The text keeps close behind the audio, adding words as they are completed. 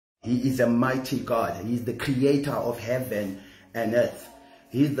He is a mighty God. He is the creator of heaven and earth.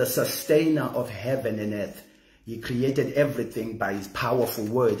 He is the sustainer of heaven and earth. He created everything by his powerful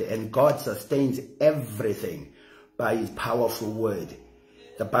word, and God sustains everything by his powerful word.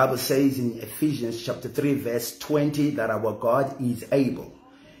 The Bible says in Ephesians chapter 3 verse 20 that our God is able.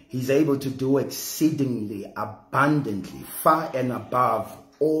 He's able to do exceedingly abundantly, far and above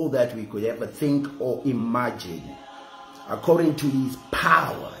all that we could ever think or imagine, according to his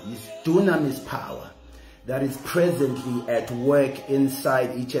power, his dunamis power, that is presently at work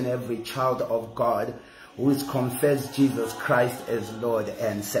inside each and every child of God who has confessed Jesus Christ as Lord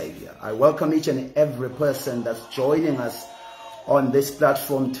and Savior. I welcome each and every person that's joining us on this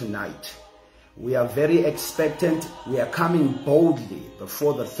platform tonight. We are very expectant. We are coming boldly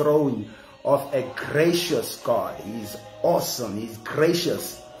before the throne of a gracious God. He is awesome. He is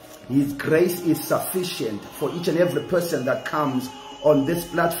gracious. His grace is sufficient for each and every person that comes on this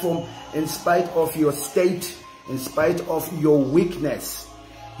platform. In spite of your state, in spite of your weakness,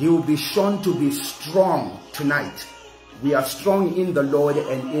 he will be shown to be strong tonight. We are strong in the Lord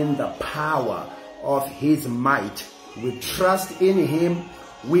and in the power of his might. We trust in him.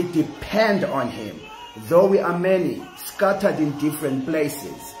 We depend on him. Though we are many, scattered in different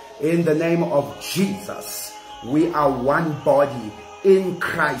places, in the name of Jesus, we are one body in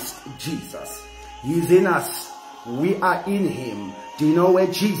Christ Jesus. He is in us. We are in him. Do you know where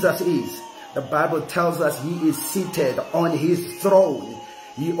Jesus is? The Bible tells us he is seated on his throne.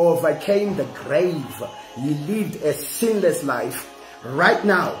 He overcame the grave. He lived a sinless life. Right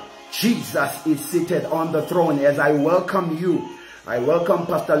now, Jesus is seated on the throne. As I welcome you, I welcome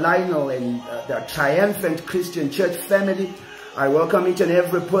Pastor Lionel and the Triumphant Christian Church family. I welcome each and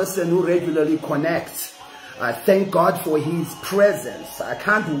every person who regularly connects. I thank God for his presence. I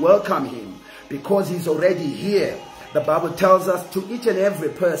can't welcome him because he's already here. The Bible tells us to each and every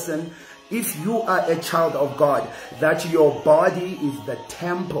person, if you are a child of God, that your body is the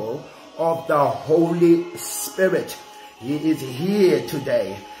temple of the Holy Spirit. He is here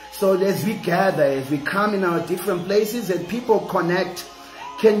today. So as we gather, as we come in our different places and people connect,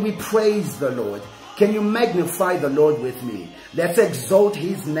 can we praise the Lord? Can you magnify the Lord with me? Let's exalt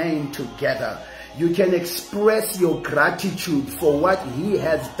his name together. You can express your gratitude for what he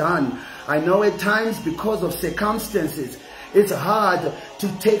has done. I know at times because of circumstances, it's hard to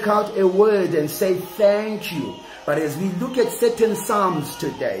take out a word and say thank you. But as we look at certain Psalms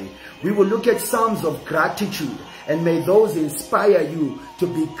today, we will look at Psalms of gratitude. And may those inspire you to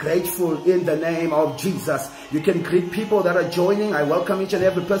be grateful in the name of Jesus. You can greet people that are joining. I welcome each and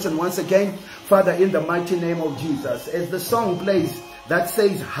every person once again. Father, in the mighty name of Jesus, as the song plays that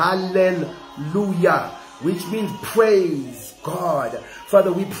says hallelujah, which means praise God.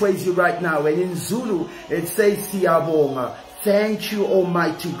 Father, we praise you right now. And in Zulu, it says siyabonga. Thank you,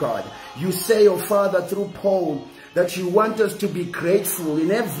 Almighty God. You say, oh Father, through Paul, that you want us to be grateful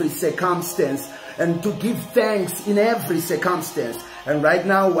in every circumstance and to give thanks in every circumstance. And right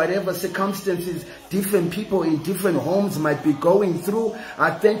now, whatever circumstances different people in different homes might be going through,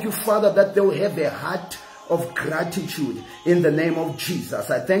 I thank you, Father, that they'll have a heart of gratitude in the name of Jesus.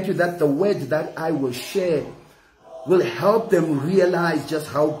 I thank you that the word that I will share will help them realize just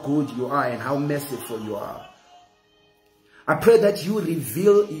how good you are and how merciful you are. I pray that you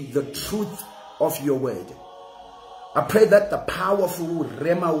reveal the truth of your word. I pray that the powerful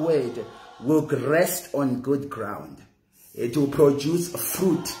Rema word will rest on good ground. It will produce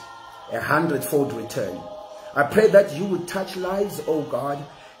fruit, 100-fold return. I pray that you will touch lives, oh God,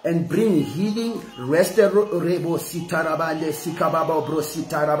 and bring healing, restoration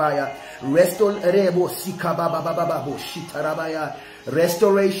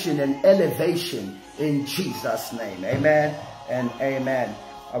and elevation in Jesus' name. Amen and amen.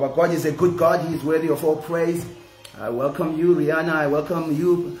 Our God is a good God. He is worthy of all praise. I welcome you, Rihanna. I welcome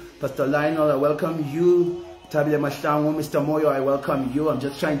you, Pastor Lionel. I welcome you, Tabia Mashtango, Mr. Moyo. I welcome you. I'm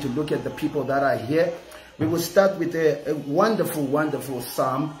just trying to look at the people that are here. We will start with a wonderful, wonderful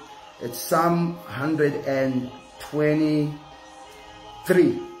psalm. It's Psalm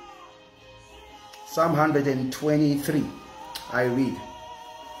 123. Psalm 123. I read.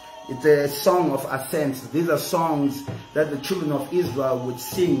 It's a song of ascents. These are songs that the children of Israel would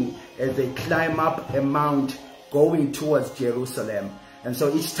sing as they climb up a mount going towards Jerusalem. And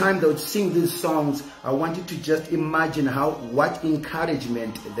so each time they would sing these songs, I want you to just imagine what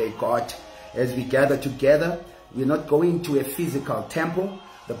encouragement they got as we gather together. We're not going to a physical temple.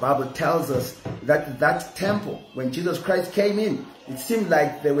 The Bible tells us that that temple, when Jesus Christ came in, it seemed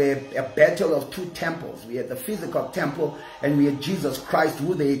like there were a battle of two temples. We had the physical temple and we had Jesus Christ,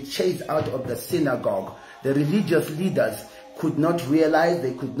 who they chased out of the synagogue. The religious leaders could not realize,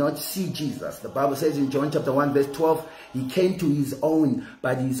 they could not see Jesus. The Bible says in John chapter 1 verse 12, he came to his own,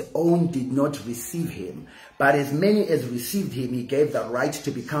 but his own did not receive him. But as many as received him, he gave the right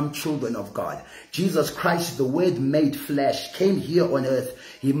to become children of God. Jesus Christ, the Word made flesh, came here on earth.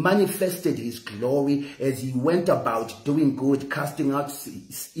 He manifested his glory as he went about doing good, casting out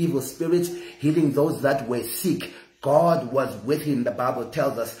evil spirits, healing those that were sick. God was with him, the Bible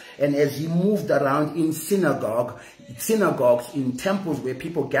tells us. And as he moved around in synagogues, in temples where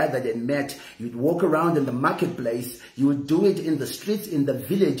people gathered and met, you'd walk around in the marketplace, you would do it in the streets, in the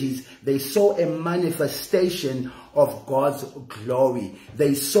villages. They saw a manifestation of God's glory.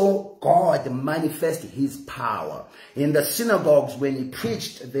 They saw God manifest his power. In the synagogues, when he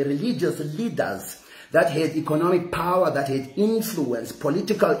preached, the religious leaders that had economic power, that had influence,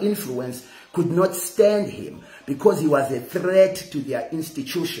 political influence, could not stand him because he was a threat to their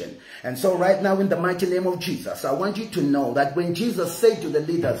institution. And so right now, in the mighty name of Jesus, I want you to know that when Jesus said to the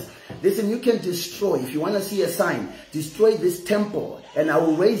leaders, listen, you can destroy, if you want to see a sign, destroy this temple and I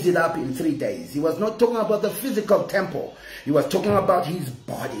will raise it up in 3 days. He was not talking about the physical temple. He was talking about his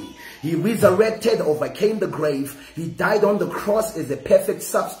body. He resurrected, overcame the grave. He died on the cross as a perfect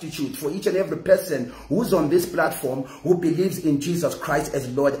substitute for each and every person who's on this platform who believes in Jesus Christ as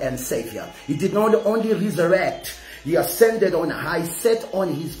Lord and Savior. He did not only resurrect, he ascended on high, sat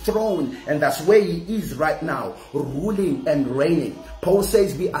on his throne, and that's where he is right now, ruling and reigning. Paul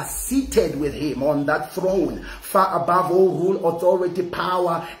says we are seated with him on that throne, far above all rule, authority,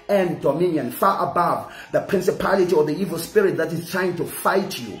 power, and dominion, far above the principality or the evil spirit that is trying to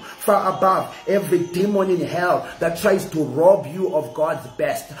fight you, far above every demon in hell that tries to rob you of God's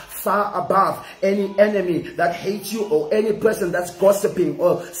best, far above any enemy that hates you or any person that's gossiping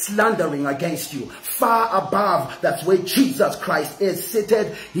or slandering against you, far above. That's where Jesus Christ is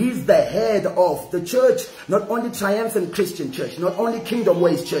seated. He's the head of the church, not only Triumphant Christian Church, not only Kingdom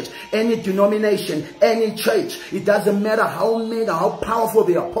Ways Church, any denomination, any church. It doesn't matter how powerful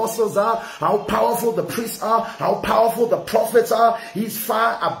the apostles are, how powerful the priests are, how powerful the prophets are. He's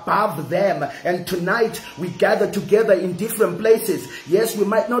far above them. And tonight we gather together in different places. Yes, we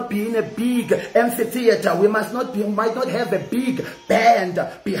might not be in a big amphitheater. We might not have a big band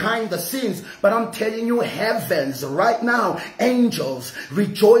behind the scenes. But I'm telling you, heavens right now, angels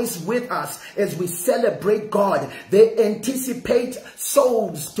rejoice with us as we celebrate God. They anticipate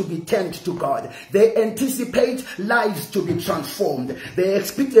souls to be turned to God. They anticipate lives to be transformed. They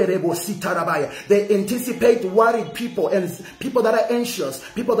anticipate worried people and people that are anxious,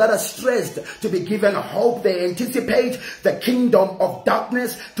 people that are stressed to be given hope. They anticipate the kingdom of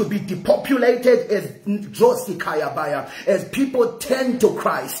darkness to be depopulated as people turn to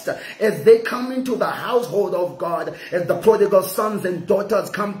Christ, as they come into the household of God, as the prodigal sons and daughters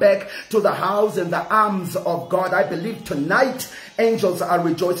come back to the house and the arms of God. I believe tonight angels are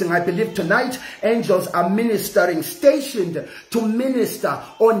rejoicing. I believe tonight angels are ministering, stationed to minister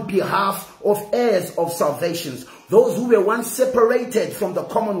on behalf of heirs of salvations. Those who were once separated from the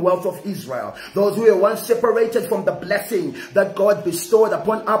commonwealth of Israel. Those who were once separated from the blessing that God bestowed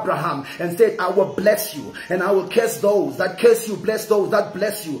upon Abraham and said, I will bless you and I will curse those that curse you, bless those that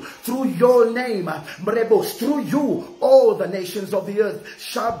bless you. Through your name, through you, all the nations of the earth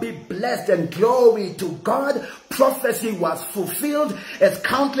shall be blessed, and glory to God. Prophecy was fulfilled. As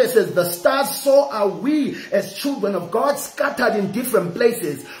countless as the stars, so are we as children of God, scattered in different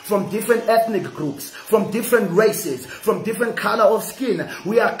places, from different ethnic groups, from different races, from different color of skin.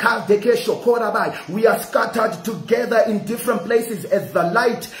 We are scattered together in different places as the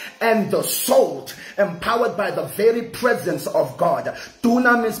light and the salt, empowered by the very presence of God.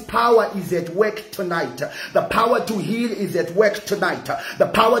 Dunamis power is at work tonight. The power to heal is at work tonight. The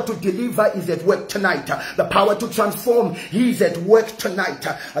power to deliver is at work tonight. The power to transform, he is at work tonight.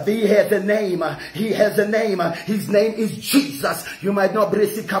 He has a name. He has a name. His name is Jesus. You might not be,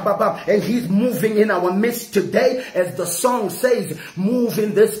 and he's moving in our midst today, as the song says, move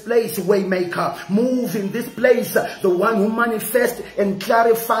in this place, Waymaker. Move in this place, the one who manifests and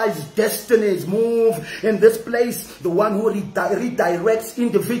clarifies destinies. Move in this place, the one who redirects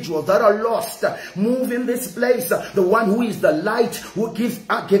individuals that are lost. Move in this place, the one who is the light, who gives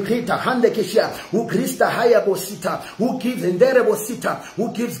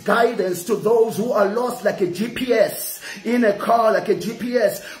who gives guidance to those who are lost, like a GPS. in a car like a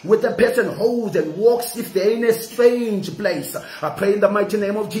GPS, where the person holds and walks if they're in a strange place. I pray in the mighty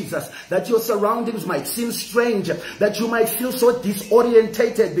name of Jesus that your surroundings might seem strange, that you might feel so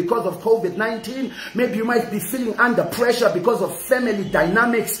disorientated because of COVID-19. Maybe you might be feeling under pressure because of family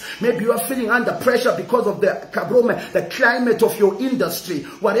dynamics. Maybe you are feeling under pressure because of the climate of your industry.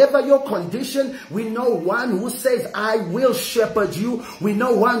 Whatever your condition, we know one who says, I will shepherd you. We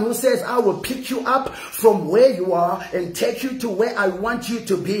know one who says, I will pick you up from where you are and take you to where I want you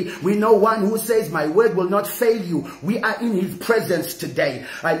to be. We know one who says, my word will not fail you. We are in his presence today.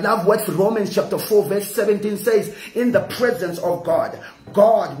 I love what Romans chapter 4 verse 17 says, in the presence of God.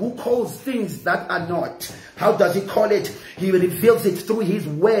 God who calls things that are not. How does he call it? He reveals it through his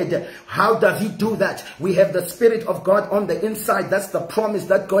word. How does he do that? We have the Spirit of God on the inside. That's the promise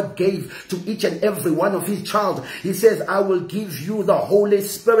that God gave to each and every one of his child. He says, I will give you the Holy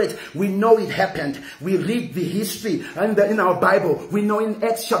Spirit. We know it happened. We read the history and in our Bible. We know in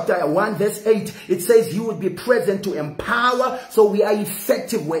Acts chapter 1 verse 8, it says you will be present to empower. So we are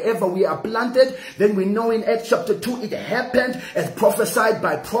effective wherever we are planted. Then we know in Acts chapter 2, it happened as prophesied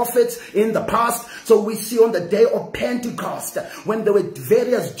by prophets in the past. So we see on the day of Pentecost, when there were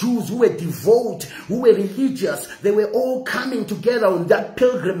various Jews who were devout, who were religious, they were all coming together on that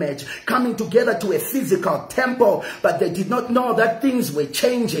pilgrimage, coming together to a physical temple, but they did not know that things were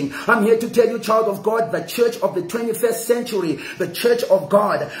changing. I'm here to tell you, child of God, the church of the 21st century, the church of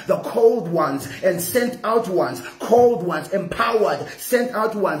God, the called ones and sent out ones, called ones, empowered, sent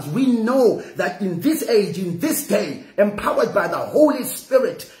out ones. We know that in this age, in this day, empowered by the Holy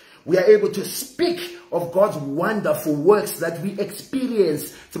Spirit, we are able to speak of God's wonderful works that we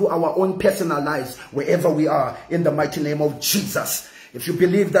experience through our own personal lives, wherever we are, in the mighty name of Jesus. If you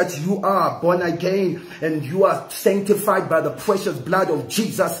believe that you are born again and you are sanctified by the precious blood of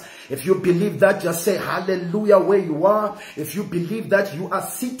Jesus, if you believe that, just say hallelujah where you are. If you believe that you are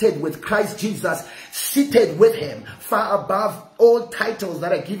seated with Christ Jesus, seated with him, far above all titles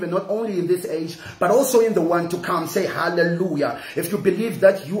that are given, not only in this age, but also in the one to come, say hallelujah. If you believe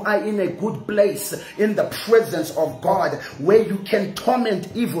that you are in a good place, in the presence of God, where you can torment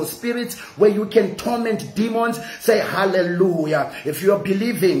evil spirits, where you can torment demons, say hallelujah. If you are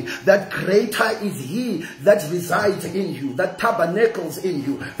believing that greater is he that resides in you, that tabernacles in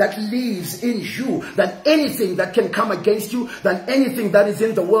you, that lives in you, than anything that can come against you, than anything that is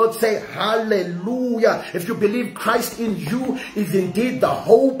in the world, say hallelujah. If you believe Christ in you is indeed the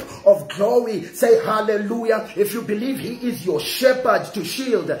hope of glory, say hallelujah. If you believe he is your shepherd to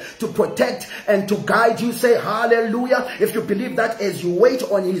shield, to protect, and to guide you, say hallelujah. If you believe that as you wait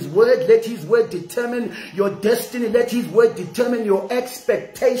on his word, let his word determine your destiny, let his word determine your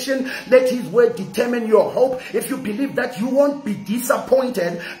expectation, let his word determine your hope. If you believe that you won't be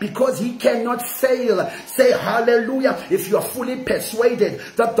disappointed because he cannot fail, say hallelujah. If you are fully persuaded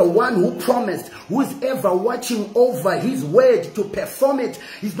that the one who promised, who is ever watching over his word to perform it,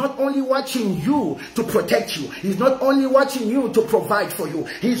 he's not only watching you to protect you, he's not only watching you to provide for you,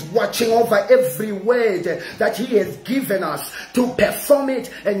 he's watching over every word that he has given us to perform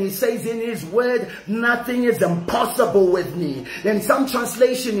it. And he says in his word, nothing is impossible with me. In some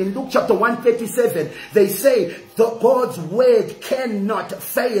translation in Luke chapter 137, they say God's word cannot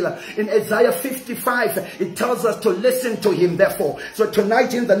fail. In Isaiah 55, it tells us to listen to him, therefore. So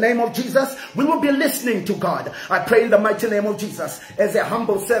tonight, in the name of Jesus, we will be listening to God. I pray in the mighty name of Jesus, as a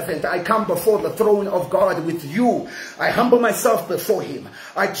humble servant, I come before the throne of God with you. I humble myself before him.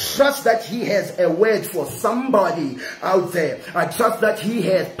 I trust that he has a word for somebody out there. I trust that he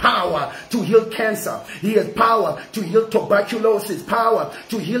has power to heal cancer. He has power to heal tuberculosis, power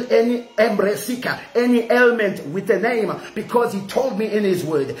to heal any embrasica, any ailment with a name, because he told me in his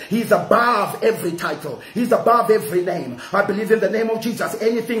word, he's above every title. He's above every name. I believe in the name of Jesus,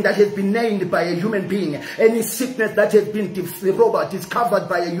 anything that has been named by a human being, any sickness that has been discovered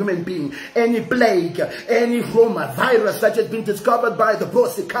by a human being, any plague, any Roma virus that has been discovered by the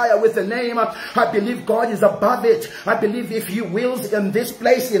Brosikaya with a name, I believe God is above it. I believe if he wills in this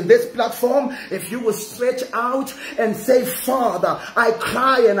place, in this platform, if you will stretch out and say, Father, I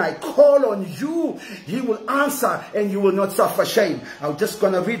cry and I call on you, he will answer and you will not suffer shame. I'm just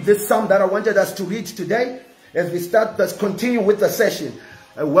going to read this psalm that I wanted us to read today as we start, let's continue with the session.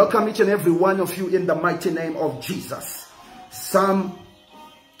 I welcome each and every one of you in the mighty name of Jesus. Psalm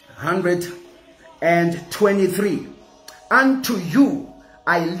 123. Unto you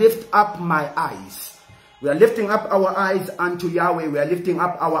I lift up my eyes. We are lifting up our eyes unto Yahweh. We are lifting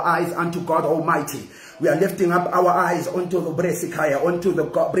up our eyes unto God Almighty. We are lifting up our eyes unto the Bresikaya, unto the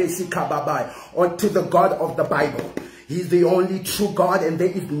God Bresikababai, unto the God of the Bible. He's the only true God, and there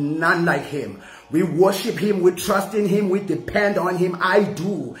is none like him. We worship him, we trust in him, we depend on him. I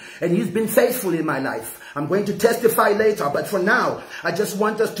do. And he's been faithful in my life. I'm going to testify later, but for now, I just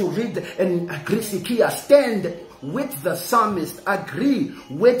want us to read and stand with the psalmist, agree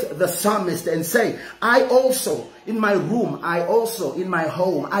with the psalmist and say, I also in my room, I also in my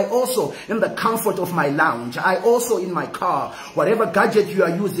home, I also in the comfort of my lounge, I also in my car, whatever gadget you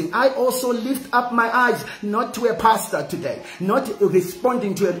are using, I also lift up my eyes, not to a pastor today, not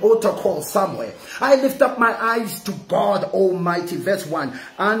responding to an altar call somewhere. I lift up my eyes to God Almighty. Verse 1,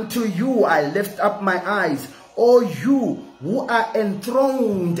 unto you I lift up my eyes, O you who are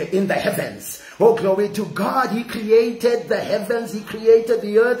enthroned in the heavens. Oh, glory to God. He created the heavens. He created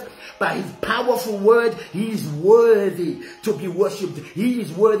the earth. By his powerful word, he is worthy to be worshipped. He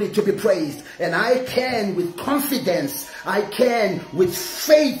is worthy to be praised. And I can with confidence, I can with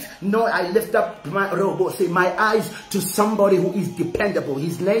faith, know I lift up my eyes to somebody who is dependable.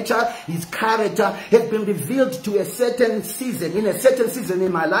 His nature, his character has been revealed to a certain season. In a certain season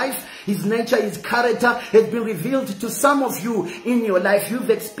in my life, his nature, his character has been revealed to some of you in your life.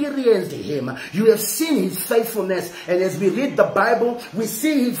 You've experienced him. You have seen his faithfulness. And as we read the Bible, we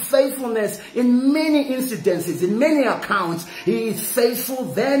see his faithfulness in many incidences, in many accounts. He is faithful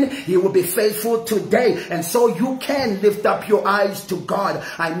then, he will be faithful today. And so you can lift up your eyes to God.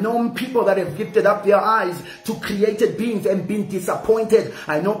 I know people that have lifted up their eyes to created beings and been disappointed.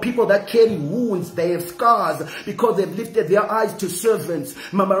 I know people that carry wounds, they have scars because they've lifted their eyes to servants,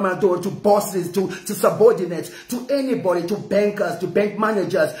 to bosses, to subordinates, to anybody, to bankers, to bank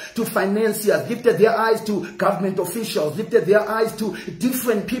managers, to financiers, lifted their eyes to government officials, lifted their eyes to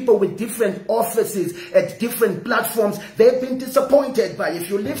different people with different offices at different platforms. They've been disappointed. But if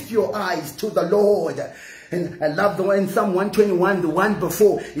you lift your eyes to the Lord, and I love the one in Psalm 121, the one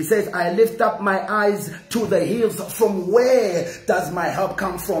before. It says, I lift up my eyes to the hills. From where does my help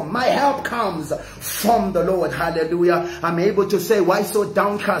come from? My help comes from the Lord. Hallelujah. I'm able to say, why so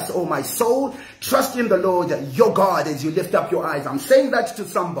downcast, O my soul? Trust in the Lord, your God, as you lift up your eyes. I'm saying that to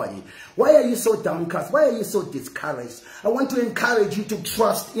somebody. Why are you so downcast? Why are you so discouraged? I want to encourage you to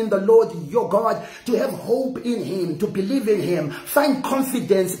trust in the Lord, your God, to have hope in him, to believe in him, find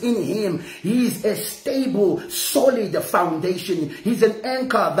confidence in him. He is a stable, solid foundation. He's an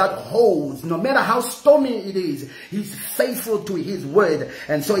anchor that holds. No matter how stormy it is, he's faithful to his word.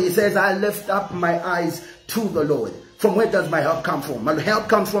 And so he says, I lift up my eyes to the Lord. From where does my help come from? My help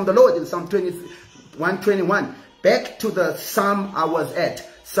comes from the Lord in Psalm 121. Back to the Psalm I was at,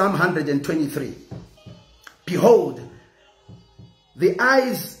 Psalm 123. Behold,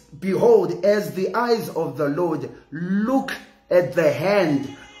 as the eyes of the Lord look at the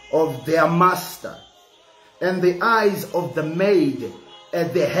hand of their master, and the eyes of the maid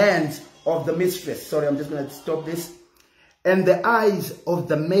at the hands of the mistress. Sorry, I'm just going to stop this. And the eyes of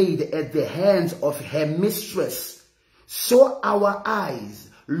the maid at the hands of her mistress. So our eyes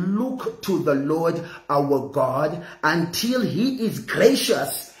look to the Lord our God until he is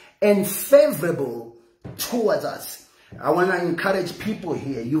gracious and favorable towards us. I want to encourage people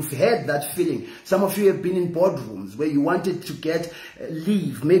here. You've had that feeling. Some of you have been in boardrooms where you wanted to get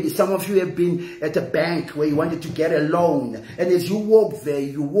leave. Maybe some of you have been at a bank where you wanted to get a loan. And as you walked there,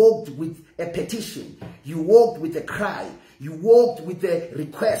 you walked with a petition. You walked with a cry. You walked with a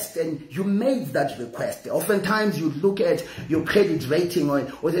request and you made that request. Oftentimes you look at your credit rating or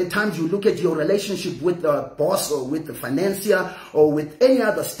at times you look at your relationship with the boss or with the financier or with any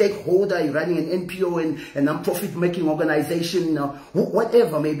other stakeholder. You're running an NPO, a non-profit making organization,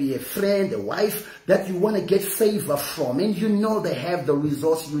 whatever, maybe a friend, a wife that you want to get favor from. And you know they have the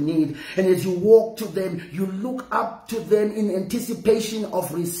resource you need. And as you walk to them, you look up to them in anticipation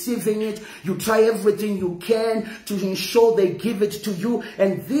of receiving it. You try everything you can to ensure they give it to you.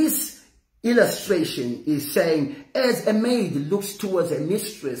 And this illustration is saying, as a maid looks towards a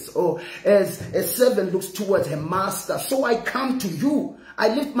mistress, or as a servant looks towards a master, so I come to you. I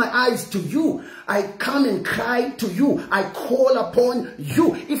lift my eyes to you. I come and cry to you. I call upon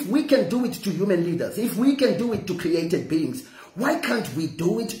you. If we can do it to human leaders, if we can do it to created beings, why can't we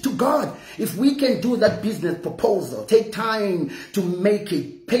do it to God? If we can do that business proposal, take time to make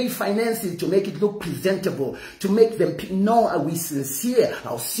it, pay finances to make it look presentable, to make them know are we sincere,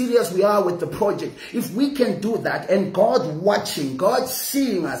 how serious we are with the project. If we can do that, and God watching, God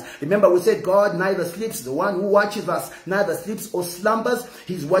seeing us. Remember we said God neither sleeps. The one who watches us neither sleeps or slumbers.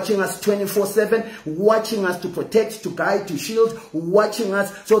 He's watching us 24/7, watching us to protect, to guide, to shield, watching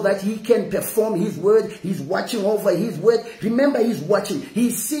us so that he can perform his word. He's watching over his word. Remember remember, he's watching.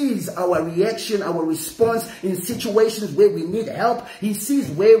 He sees our reaction, our response in situations where we need help. He sees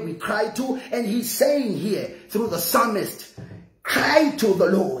where we cry to. And he's saying here through the psalmist, cry to the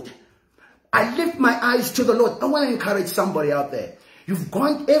Lord. I lift my eyes to the Lord. I want to encourage somebody out there. You've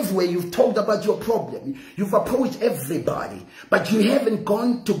gone everywhere. You've talked about your problem. You've approached everybody. But you haven't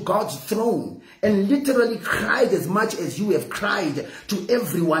gone to God's throne and literally cried as much as you have cried to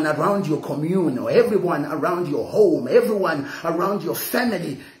everyone around your commune, or everyone around your home, everyone around your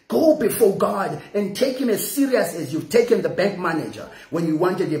family. Go before God and take him as serious as you've taken the bank manager when you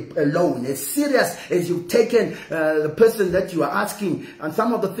wanted a loan, as serious as you've taken the person that you are asking. And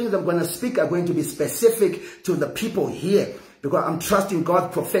some of the things I'm going to speak are going to be specific to the people here, because I'm trusting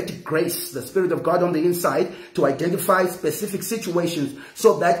God's prophetic grace, the Spirit of God on the inside, to identify specific situations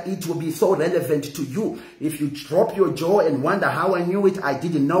so that it will be so relevant to you. If you drop your jaw and wonder how I knew it, I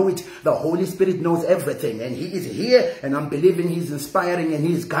didn't know it. The Holy Spirit knows everything, and he is here, and I'm believing he's inspiring and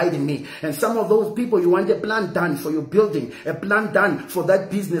he's guiding me. And some of those people, you want a plan done for your building, a plan done for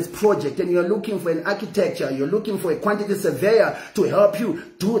that business project, and you're looking for an architecture, you're looking for a quantity surveyor to help you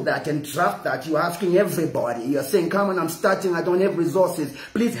do that and draft that. You're asking everybody. You're saying, come on, I'm starting, I don't have resources,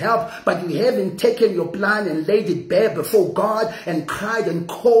 please help. But you haven't taken your plan and laid it bare before God and cried and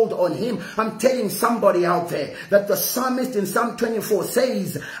called on him. I'm telling somebody out there that the psalmist in Psalm 24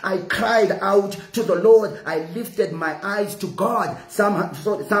 says, I cried out to the Lord, I lifted my eyes to God. Psalm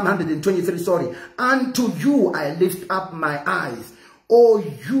 123, unto you I lift up my eyes, O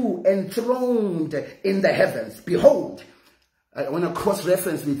you enthroned in the heavens. Behold, I want to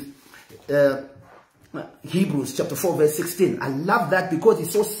cross-reference with Hebrews chapter 4 verse 16. I love that because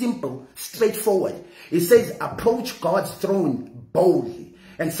it's so simple, straightforward. It says, approach God's throne boldly.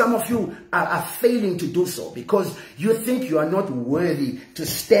 And some of you are failing to do so because you think you are not worthy to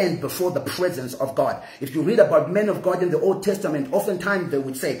stand before the presence of God. If you read about men of God in the Old Testament, oftentimes they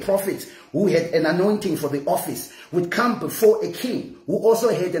would say prophets who had an anointing for the office would come before a king who also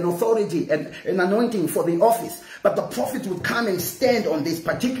had an authority and an anointing for the office. But the prophets would come and stand on this,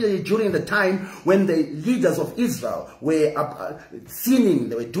 particularly during the time when the leaders of Israel were sinning,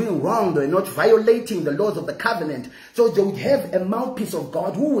 they were doing wrong, they were not violating the laws of the covenant. So they would have a mouthpiece of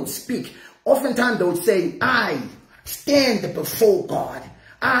God who would speak. Oftentimes they would say, I stand before God.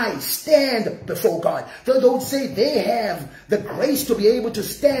 I stand before God. So they would say they have the grace to be able to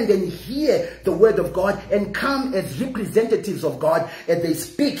stand and hear the word of God and come as representatives of God as they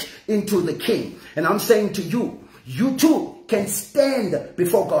speak into the king. And I'm saying to you, you too can stand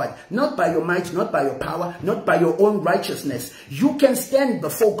before God, not by your might, not by your power, not by your own righteousness. You can stand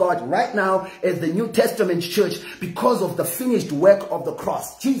before God right now as the New Testament church because of the finished work of the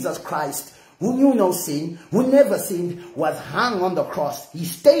cross. Jesus Christ, who knew no sin, who never sinned, was hung on the cross. He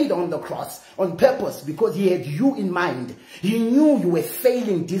stayed on the cross on purpose because he had you in mind. He knew you were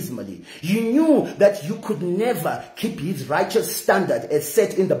failing dismally. He knew that you could never keep his righteous standard as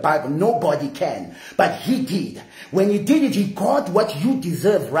set in the Bible. Nobody can. But he did. When he did it, he got what you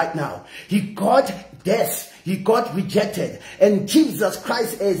deserve right now. He got death. He got rejected. And Jesus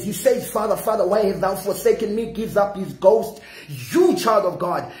Christ, as he says, Father, Father, why hast thou forsaken me? Gives up his ghost. You, child of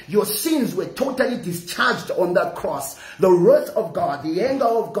God, your sins were totally discharged on that cross. The wrath of God, the anger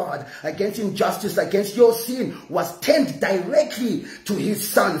of God against injustice, against your sin, was turned directly to his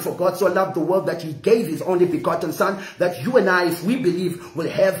Son. For God so loved the world that he gave his only begotten Son, that you and I, if we believe, will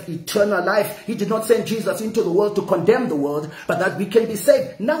have eternal life. He did not send Jesus into the world to condemn the world, but that we can be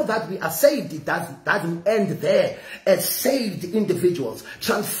saved. Now that we are saved, it doesn't end there. As saved individuals,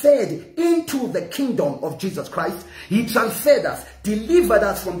 transferred into the kingdom of Jesus Christ, he transferred us, delivered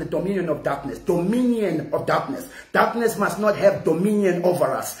us from the dominion of darkness. Dominion of darkness. Darkness must not have dominion over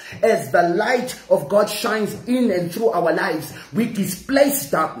us. As the light of God shines in and through our lives, we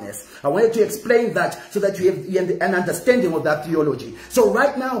displace darkness. I wanted to explain that so that you have an understanding of that theology. So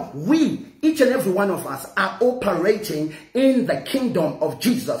right now, we, each and every one of us, are operating in the kingdom of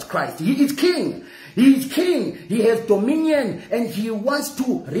Jesus Christ. He is king. He is king. He has dominion, and he wants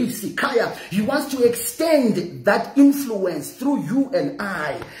to resikaya. He wants to extend that influence through you and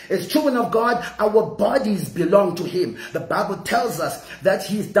I. As children of God, our bodies belong to him. The Bible tells us that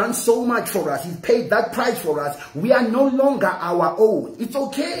he's done so much for us. He's paid that price for us. We are no longer our own. It's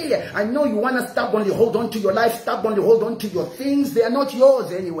okay. I know you want to stubbornly hold on to your life, stubbornly hold on to your things. They are not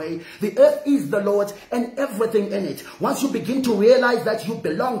yours anyway. The earth is the Lord's and everything in it. Once you begin to realize that you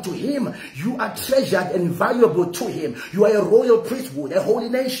belong to him, you are treasured and valuable to him. You are a royal priesthood, a holy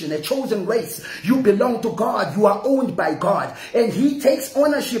nation, a chosen race. You belong to God. You are owned by God. and he takes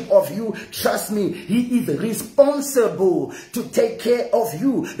ownership of you, trust me, he is responsible to take care of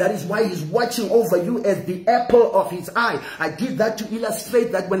you. That is why he's watching over you as the apple of his eye. I did that to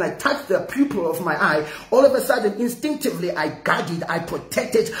illustrate that when I touch the pupil of my eye, all of a sudden, instinctively, I guard it, I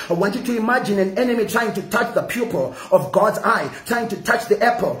protect it. I want you to imagine an enemy trying to touch the pupil of God's eye, trying to touch the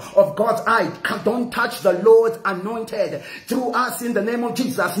apple of God's eye. Don't touch the Lord's anointed. Through us, in the name of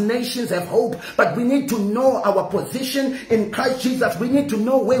Jesus, nations have hope, but we need to know our position in Christ Jesus. We need to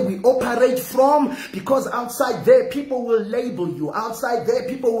know where we operate from, because outside there, people will label you. Outside there,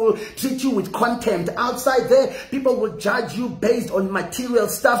 people will treat you with contempt. Outside there, people will judge you based on material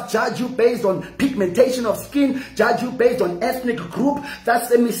stuff, judge you based on pigmentation of skin, judge you based on ethnic group. That's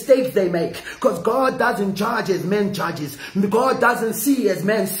the mistake they make, because God doesn't judge as man judges. God doesn't see as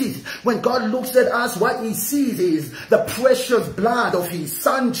man sees. When God looks at us, what he sees is the precious blood of his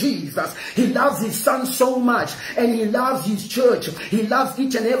son Jesus. He loves his son so much, and he loves his church. He loves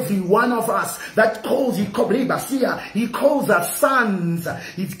each and every one of us. That calls he calls us sons.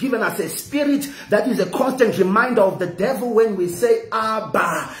 He's given us a spirit that is a constant reminder of the devil when we say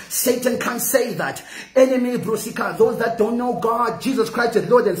Abba. Satan can't say that. Enemy brusika, those that don't know God, Jesus Christ as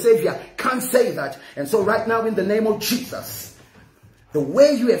Lord and Savior, can't say that. And so right now, in the name of Jesus, the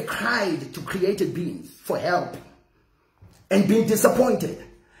way you have cried to created beings for help and been disappointed,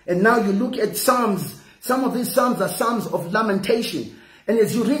 and now you look at Psalms, some of these Psalms are Psalms of lamentation. And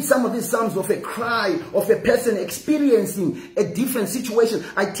as you read some of these Psalms of a cry of a person experiencing a different situation,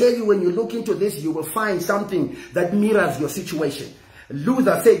 I tell you, when you look into this, you will find something that mirrors your situation.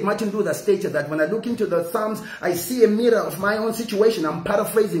 Martin Luther stated that when I look into the Psalms, I see a mirror of my own situation. I'm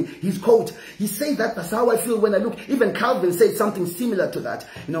paraphrasing his quote. He said that that's how I feel when I look. Even Calvin said something similar to that.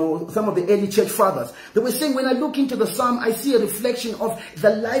 You know, some of the early church fathers, they were saying, when I look into the Psalm, I see a reflection of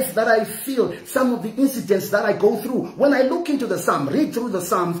the life that I feel, some of the incidents that I go through. When I look into the Psalm, read through the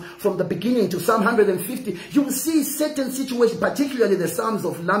Psalms from the beginning to Psalm 150, you will see certain situations, particularly the Psalms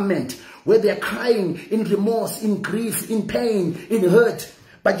of lament, where they're crying in remorse, in grief, in pain, in hurt.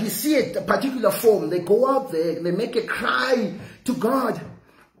 But you see it, a particular form. They go out there, they make a cry to God.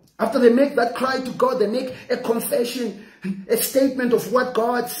 After they make that cry to God, they make a confession, a statement of what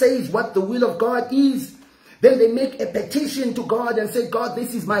God says, what the will of God is. Then they make a petition to God and say, God,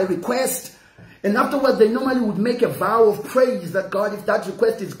 this is my request. And afterwards, they normally would make a vow of praise that, God, if that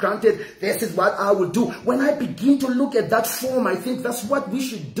request is granted, this is what I will do. When I begin to look at that form, I think that's what we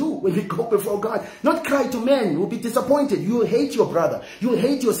should do when we go before God. Not cry to men. You'll be disappointed. You'll hate your brother. You'll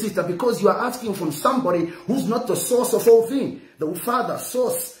hate your sister, because you are asking from somebody who's not the source of all things. The Father,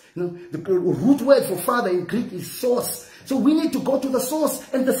 source. You know, the root word for Father in Greek is source. So we need to go to the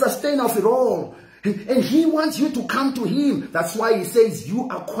source and the sustainer of it all. And he wants you to come to him. That's why he says you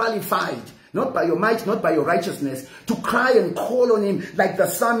are qualified. Not by your might, not by your righteousness, to cry and call on him. Like the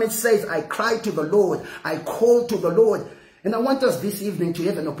psalmist says, I cry to the Lord, I call to the Lord. And I want us this evening to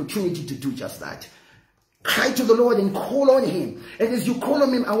have an opportunity to do just that. Cry to the Lord and call on him. And as you call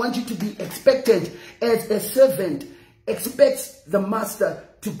on him, I want you to be expectant, as a servant expects the master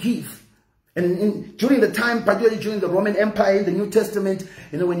to give. And during the time, particularly during the Roman Empire in the New Testament,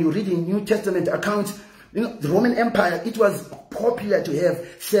 you know, when you read in New Testament accounts, you know, the Roman Empire, it was popular to have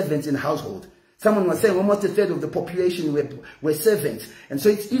servants in the household. Someone was saying almost a third of the population were servants. And so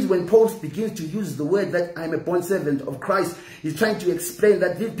it is when Paul begins to use the word that I'm a born servant of Christ, he's trying to explain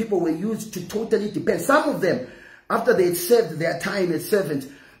that these people were used to totally depend. Some of them, after they had served their time as servants,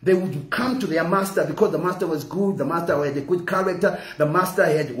 they would come to their master because the master was good, the master had a good character, the master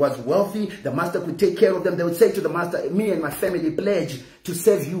was wealthy, the master could take care of them. They would say to the master, me and my family pledge to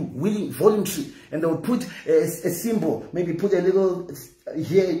serve you, willing, voluntary. And they would put a symbol, maybe put a little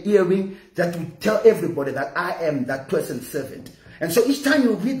earring that would tell everybody that I am that person's servant. And so each time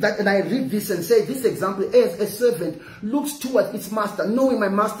you read that, and I read this and say, this example, as a servant looks towards its master, knowing my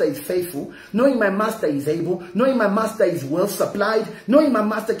master is faithful, knowing my master is able, knowing my master is well supplied, knowing my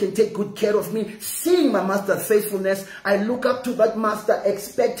master can take good care of me, seeing my master's faithfulness, I look up to that master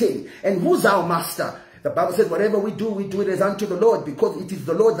expecting. And who's our master? The Bible says whatever we do it as unto the Lord, because it is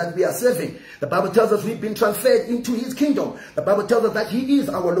the Lord that we are serving. The Bible tells us we've been transferred into his kingdom. The Bible tells us that he is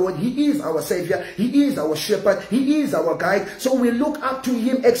our Lord, he is our Savior, he is our shepherd, he is our guide. So we look up to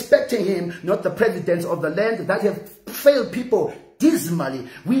him, expecting him, not the presidents of the land that have failed people dismally.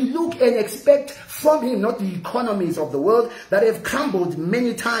 We look and expect from him, not the economies of the world that have crumbled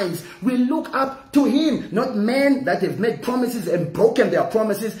many times. We look up to him, not men that have made promises and broken their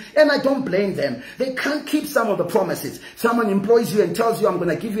promises. And I don't blame them. They can't keep some of the promises. Someone employs you and tells you, I'm going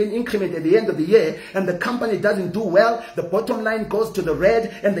to give you an increment at the end of the year, and the company doesn't do well. The bottom line goes to the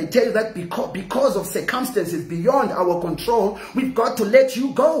red, and they tell you that because of circumstances beyond our control, we've got to let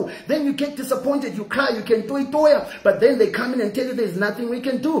you go. Then you get disappointed, you cry, you can do it, but then they come in and tell you there's nothing we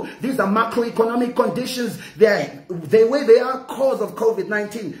can do. These are macroeconomic conditions. They're where they are cause of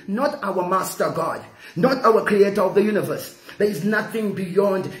COVID-19, not our master God, not our creator of the universe. There is nothing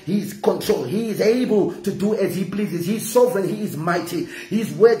beyond his control. He is able to do as he pleases. He is sovereign. He is mighty.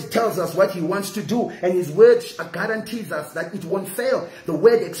 His word tells us what he wants to do, and his word guarantees us that it won't fail. The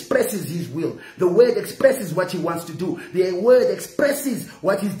word expresses his will. The word expresses what he wants to do. The word expresses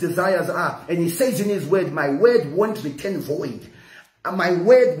what his desires are. And he says in his word, my word won't return void. My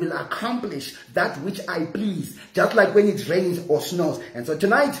word will accomplish that which I please, just like when it rains or snows. And so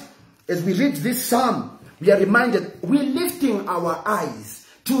tonight, as we read this psalm, we are reminded, we're lifting our eyes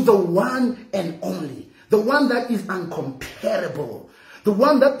to the one and only, the one that is uncomparable, the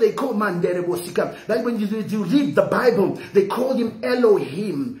one that they call Manderebo Shikam. Like when you read the Bible, they call him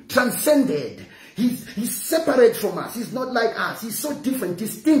Elohim, transcended. He's separate from us. He's not like us. He's so different,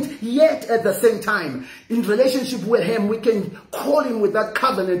 distinct, yet at the same time. In relationship with him, we can call him with that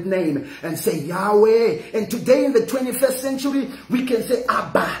covenant name and say Yahweh. And today in the 21st century, we can say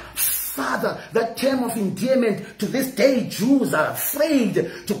Abba, Father. That term of endearment, to this day, Jews are afraid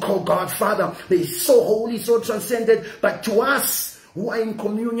to call God Father. He's so holy, so transcendent. But to us, who are in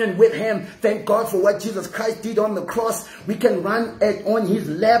communion with him, thank God for what Jesus Christ did on the cross. We can run on his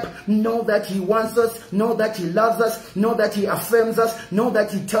lap, know that he wants us, know that he loves us, know that he affirms us, know that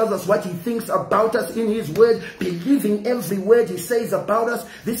he tells us what he thinks about us in his word, believing every word he says about us.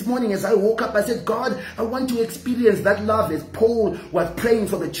 This morning as I woke up, I said, God, I want to experience that love as Paul was praying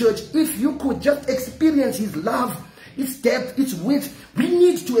for the church. If you could just experience his love, its depth, its width, we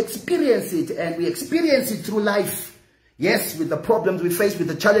need to experience it, and we experience it through life. Yes, with the problems we face, with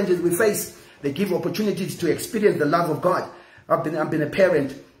the challenges we face, they give opportunities to experience the love of God. I've been a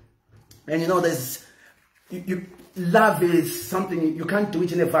parent, and you know, love is something, you can't do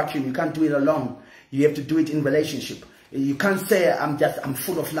it in a vacuum, you can't do it alone. You have to do it in relationship. You can't say, I'm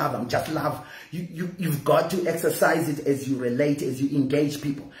full of love, I'm just love. You've got to exercise it as you relate, as you engage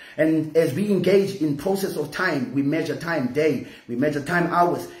people. And as we engage in process of time, we measure time day, we measure time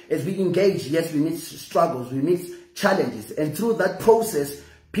hours. As we engage, yes, we meet struggles, we meet challenges, and through that process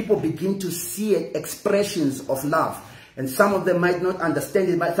people begin to see expressions of love, and some of them might not understand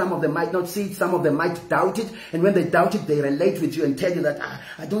it, but some of them might not see it, some of them might doubt it, and when they doubt it, they relate with you and tell you that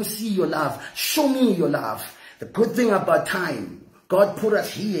I don't see your love, show me your love. The good thing about time, God put us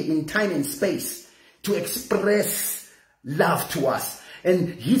here in time and space to express love to us, and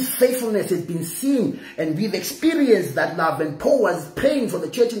his faithfulness has been seen, and we've experienced that love. And Paul was praying for the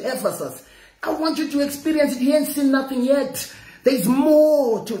church in Ephesus. I want you to experience it. He ain't seen nothing yet. There's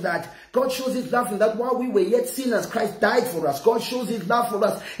more to that. God shows his love in that while we were yet sinners, Christ died for us. God shows his love for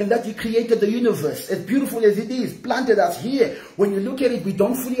us in that he created the universe. As beautiful as it is, planted us here. When you look at it, we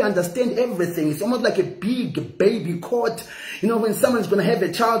don't fully understand everything. It's almost like a big baby cot. You know, when someone's going to have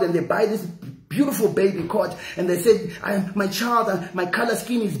a child and they buy this beautiful baby cot, and they said, my child, my color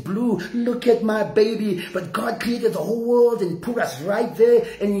scheme is blue, look at my baby. But God created the whole world and put us right there,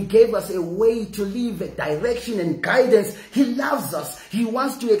 and he gave us a way to live, a direction and guidance. He loves us. He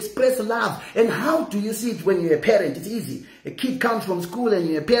wants to express love. And how do you see it when you're a parent? It's easy. A kid comes from school and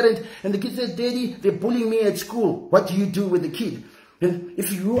you're a parent, and the kid says, Daddy, they're bullying me at school. What do you do with the kid?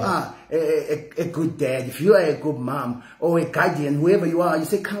 If you are a good dad, if you are a good mom or a guardian, whoever you are, you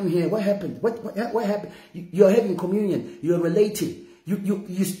say, come here, what happened? What happened? You're having communion, you're relating.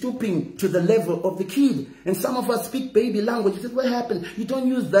 You're stooping to the level of the kid. And some of us speak baby language. You said, what happened? You don't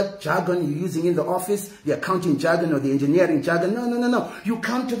use that jargon you're using in the office, the accounting jargon or the engineering jargon. No. You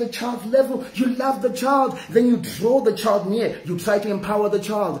come to the child's level. You love the child. Then you draw the child near. You try to empower the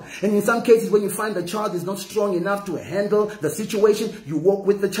child. And in some cases, when you find the child is not strong enough to handle the situation, you walk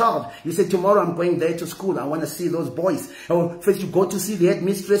with the child. You say, tomorrow I'm going there to school. I want to see those boys. Or first you go to see the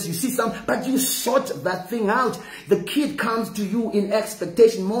headmistress. You see some, but you sort that thing out. The kid comes to you in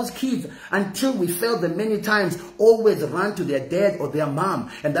expectation. Most kids, until we fail them many times, always run to their dad or their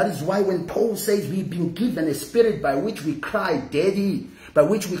mom. And that is why when Paul says we've been given a spirit by which we cry, Daddy, by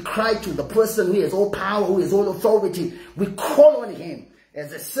which we cry to the person who has all power, who has all authority, we call on him.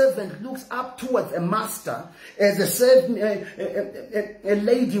 As a servant looks up towards a master, as a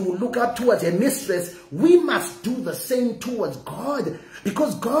lady will look up towards a mistress, we must do the same towards God.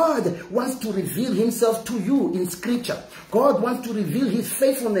 Because God wants to reveal himself to you in scripture. God wants to reveal his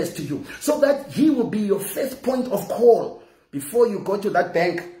faithfulness to you, so that he will be your first point of call. Before you go to that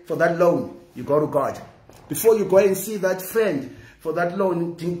bank for that loan, you go to God. Before you go and see that friend for that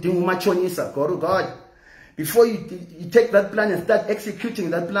loan, go to God. Before you take that plan and start executing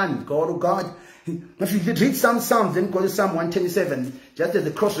that plan, go to God. If you read some Psalms, then go to Psalm 127, just as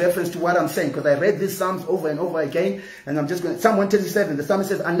a cross-reference to what I'm saying, because I read these Psalms over and over again, and I'm just going to, Psalm 127, the psalmist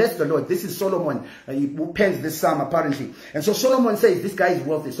says, unless the Lord, this is Solomon, who pens this psalm apparently. And so Solomon says, this guy is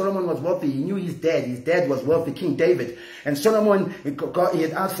wealthy. Solomon was wealthy. He knew his dad was wealthy, King David. And Solomon, he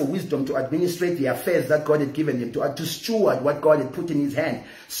had asked for wisdom to administrate the affairs that God had given him, to steward what God had put in his hand.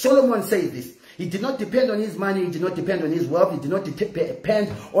 Solomon says this. He did not depend on his money. He did not depend on his wealth. He did not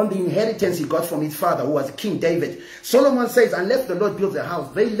depend on the inheritance he got from his father, who was King David. Solomon says, unless the Lord builds a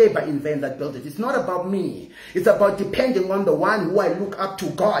house, they labor in vain that build it. It's not about me. It's about depending on the one who I look up to,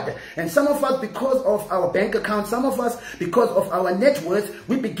 God. And some of us, because of our bank account, some of us, because of our net worth,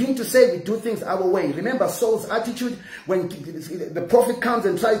 we begin to say we do things our way. Remember Saul's attitude when the prophet comes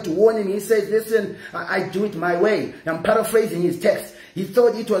and tries to warn him. He says, listen, I do it my way. I'm paraphrasing his text. He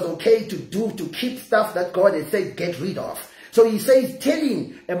thought it was okay to keep stuff that God had said get rid of. So he says,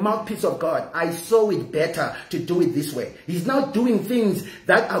 telling a mouthpiece of God, I saw it better to do it this way. He's now doing things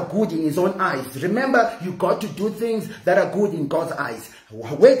that are good in his own eyes. Remember, you got to do things that are good in God's eyes.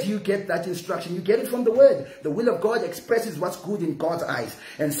 Where do you get that instruction? You get it from the word. The will of God expresses what's good in God's eyes.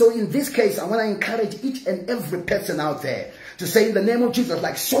 And so in this case, I want to encourage each and every person out there to say in the name of Jesus,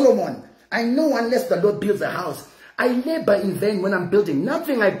 like Solomon, I know unless the Lord builds a house, I labor in vain when I'm building.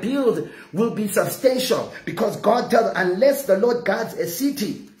 Nothing I build will be substantial, because God tells, unless the Lord guards a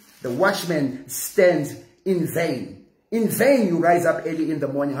city, the watchman stands in vain. In vain you rise up early in the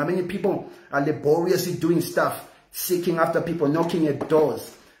morning. How many people are laboriously doing stuff, seeking after people, knocking at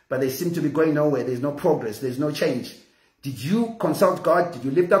doors, but they seem to be going nowhere. There's no progress. There's no change. Did you consult God? Did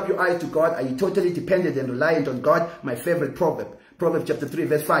you lift up your eyes to God? Are you totally dependent and reliant on God? My favorite proverb, Proverbs chapter 3,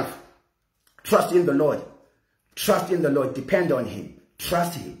 verse 5. Trust in the Lord. Trust in the Lord. Depend on him.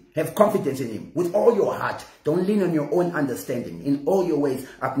 Trust him. Have confidence in him with all your heart. Don't lean on your own understanding. In all your ways,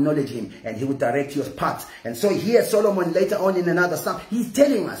 acknowledge him, and he will direct your paths. And so here, Solomon, later on in another psalm, he's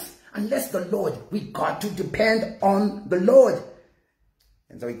telling us, unless the Lord, we got to depend on the Lord.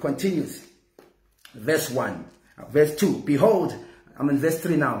 And so he continues. Verse 1. Verse 2. Behold, I'm in verse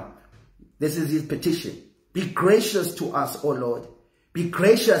 3 now. This is his petition. Be gracious to us, O Lord. Be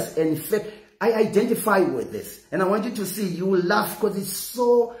gracious and faithful. I identify with this, and I want you to see, you will laugh because it's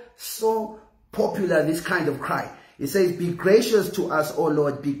so popular, this kind of cry. It says, be gracious to us, O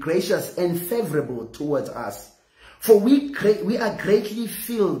Lord, be gracious and favorable towards us. For we are greatly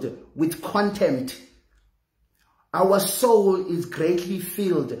filled with contempt. Our soul is greatly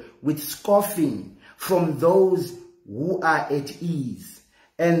filled with scoffing from those who are at ease,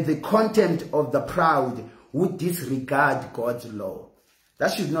 and the contempt of the proud who disregard God's law.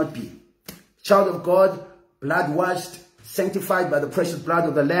 That should not be. Child of God, blood-washed, sanctified by the precious blood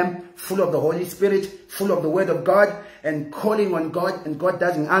of the Lamb, full of the Holy Spirit, full of the Word of God, and calling on God, and God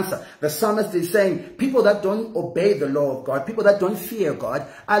doesn't answer. The psalmist is saying, people that don't obey the law of God, people that don't fear God,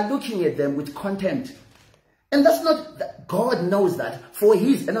 are looking at them with contempt. And that's not, God knows that for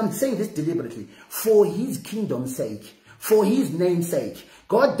his, and I'm saying this deliberately, for his kingdom's sake, for his name's sake.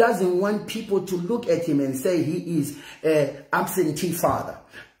 God doesn't want people to look at him and say he is an absentee father.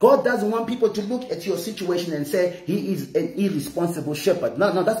 God doesn't want people to look at your situation and say he is an irresponsible shepherd.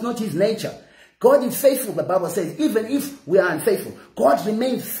 No, that's not his nature. God is faithful, the Bible says, even if we are unfaithful. God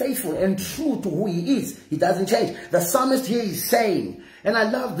remains faithful and true to who he is. He doesn't change. The psalmist here is saying, and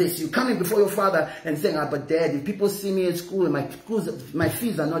I love this, you coming before your father and saying, but dad, if people see me at school and my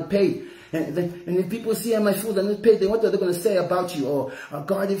fees are not paid, and if people see my food are not paid, then what are they going to say about you? Or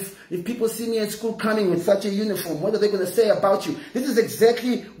God, if people see me at school coming with such a uniform, what are they going to say about you? This is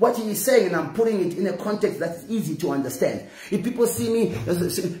exactly what he is saying, and I'm putting it in a context that's easy to understand. If people see me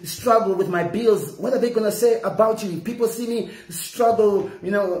struggle with my bills, what are they going to say about you? If people see me struggle,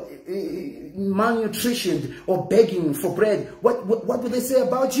 malnutrition or begging for bread, what would they say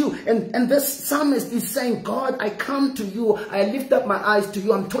about you? And this psalmist is saying, God, I come to you, I lift up my eyes to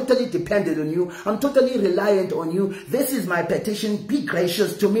you, I'm totally dependent on you, I'm totally reliant on you. This is my petition. Be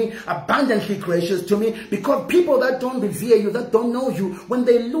gracious to me, abundantly gracious to me, because people that don't revere you, that don't know you, when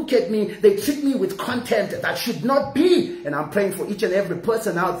they look at me, they treat me with contempt. That should not be. And I'm praying for each and every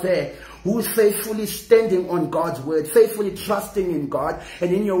person out there who is faithfully standing on God's word, faithfully trusting in God,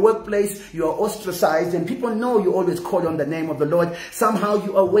 and in your workplace you are ostracized and people know you always call on the name of the Lord. Somehow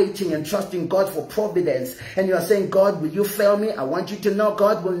you are waiting and trusting God for providence, and you are saying, God, will you fail me? I want you to know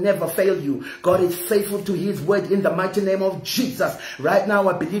God will never fail you. God is faithful to his word in the mighty name of Jesus. Right now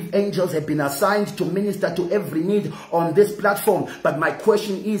I believe angels have been assigned to minister to every need on this platform. But my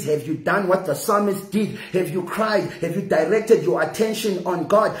question is, have you done what the psalmist did? Have you cried? Have you directed your attention on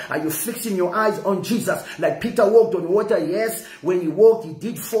God? Are you fixing your eyes on Jesus? Like Peter walked on water. Yes, when he walked, he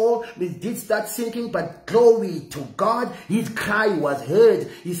did fall, he did start sinking, but glory to God, his cry was heard.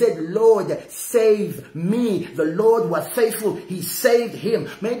 He said, Lord, save me. The Lord was faithful. He saved him.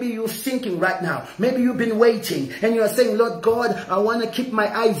 Maybe you're sinking right now. Maybe you've been waiting and you are saying, Lord God, I want to keep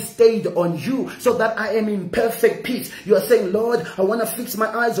my eyes stayed on you so that I am in perfect peace. You are saying, Lord, I want to fix my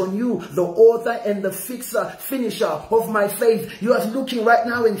eyes on you, the author and the finisher of my faith. You are looking right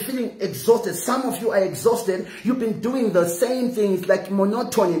now and feeling exhausted. Some of you are exhausted. You've been doing the same things, like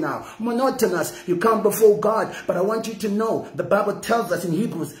monotony now. Monotonous. You come before God. But I want you to know, the Bible tells us in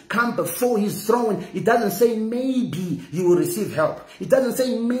Hebrews, come before his throne. It doesn't say maybe you will receive help. It doesn't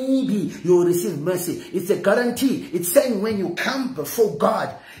say maybe you will receive mercy. It's a guarantee. It's saying when you come before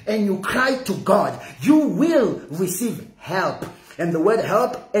God and you cry to God, you will receive help. And the word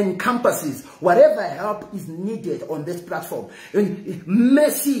help encompasses whatever help is needed on this platform. And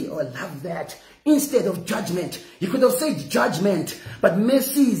mercy, oh, I love that. Instead of judgment, you could have said judgment, but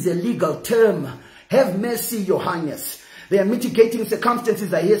mercy is a legal term. Have mercy, your highness. There are mitigating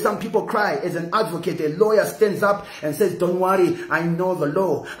circumstances. I hear some people cry. As an advocate, a lawyer stands up and says, don't worry, I know the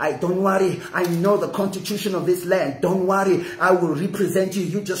law. Don't worry, I know the constitution of this land. Don't worry, I will represent you.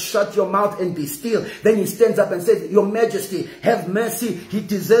 You just shut your mouth and be still. Then he stands up and says, Your Majesty, have mercy. He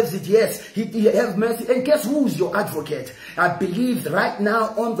deserves it, yes. He have mercy. And guess who's your advocate? I believe right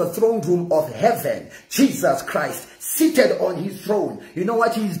now on the throne room of heaven, Jesus Christ, seated on his throne. You know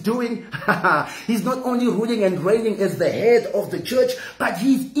what he's doing? He's not only ruling and reigning as the head of the church, but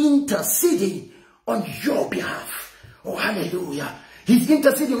he's interceding on your behalf. Oh, hallelujah. He's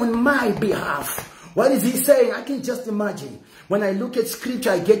interceding on my behalf. What is he saying? I can just imagine. When I look at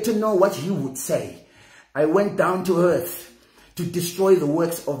scripture, I get to know what he would say. I went down to earth to destroy the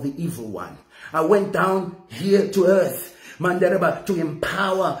works of the evil one. I went down here to earth, Mandaraba, to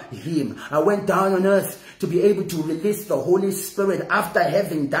empower him. I went down on earth to be able to release the Holy Spirit after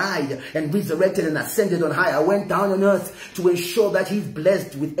having died and resurrected and ascended on high. I went down on earth to ensure that he's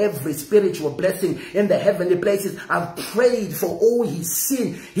blessed with every spiritual blessing in the heavenly places. I've prayed for all his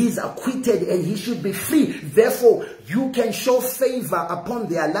sin. He's acquitted and he should be free. Therefore, you can show favor upon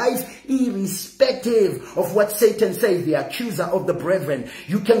their lives irrespective of what Satan says, the accuser of the brethren.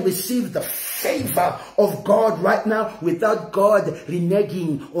 You can receive the favor of God right now without God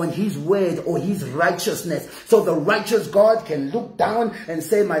reneging on his word or his righteousness. So the righteous God can look down and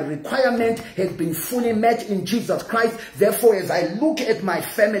say, my requirement has been fully met in Jesus Christ. Therefore, as I look at my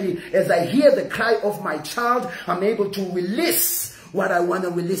family, as I hear the cry of my child, I'm able to release what I want to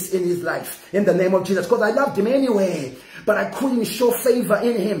release in his life in the name of Jesus, because I loved him anyway, but I couldn't show favor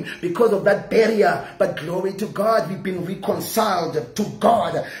in him because of that barrier. But glory to God, we've been reconciled to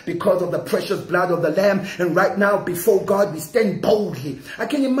God because of the precious blood of the Lamb, and right now before God we stand boldly. I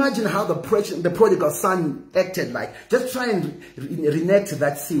can imagine how the prodigal son acted like. Just try and reenact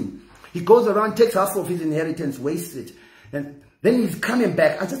that scene. He goes around, takes half of his inheritance, wastes it, and then he's coming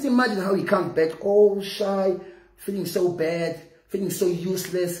back. I just imagine how he comes back all shy, feeling so bad, feeling so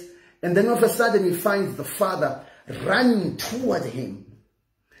useless. And then all of a sudden he finds the father running toward him.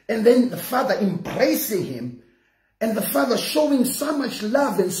 And then the father embracing him. And the father showing so much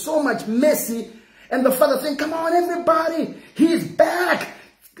love and so much mercy. And the father saying, come on everybody, he's back.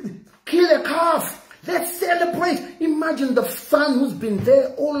 Kill a calf. Let's celebrate. Imagine the son who's been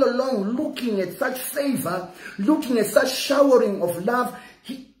there all along looking at such favor, looking at such showering of love.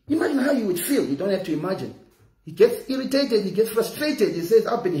 Imagine how you would feel. You don't have to imagine. He gets irritated, he gets frustrated. He says,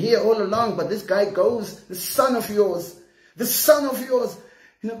 I've been here all along, but this guy goes, the son of yours,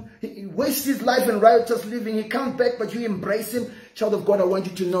 you know, he wastes his life in riotous living. He comes back, but you embrace him. Child of God, I want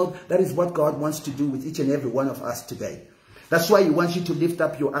you to know that is what God wants to do with each and every one of us today. That's why he wants you to lift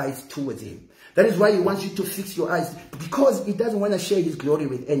up your eyes towards him. That is why he wants you to fix your eyes, because he doesn't want to share his glory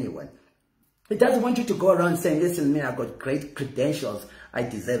with anyone. He doesn't want you to go around saying, listen, man, I've got great credentials, I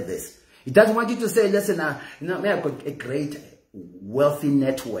deserve this. He doesn't want you to say, listen, man, I've got a great wealthy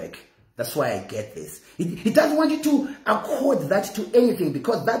network. That's why I get this. He doesn't want you to accord that to anything,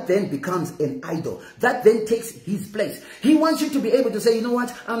 because that then becomes an idol. That then takes his place. He wants you to be able to say, you know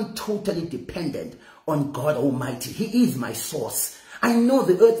what? I'm totally dependent on God Almighty. He is my source. I know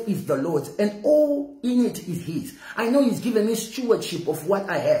the earth is the Lord's and all in it is his. I know he's given me stewardship of what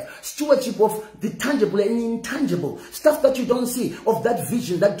I have. Stewardship of the tangible and intangible. Stuff that you don't see, of that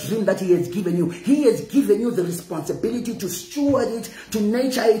vision, that dream that he has given you. He has given you the responsibility to steward it, to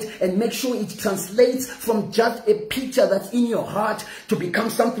nurture it, and make sure it translates from just a picture that's in your heart to become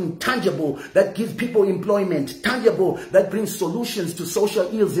something tangible that gives people employment, tangible that brings solutions to social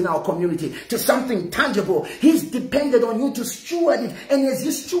ills in our community, to something tangible. He's dependent on you to steward it, and as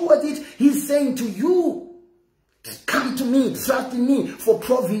you steward it, he's saying to you, come to me, trust in me for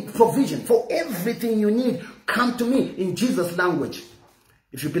provision, for everything you need. Come to me in Jesus' language.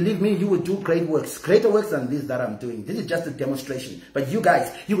 If you believe me, you will do great works, greater works than this that I'm doing. This is just a demonstration. But you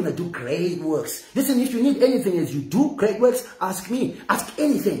guys, you're going to do great works. Listen, if you need anything as you do great works, ask me. Ask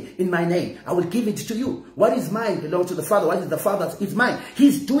anything in my name. I will give it to you. What is mine belongs to the Father. What is the Father's is mine.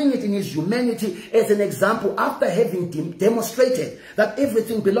 He's doing it in his humanity as an example after having demonstrated that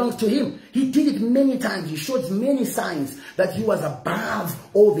everything belongs to him. He did it many times. He showed many signs that he was above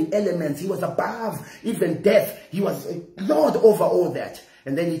all the elements. He was above even death. He was a Lord over all that.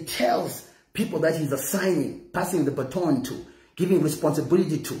 And then he tells people that he's assigning, passing the baton to, giving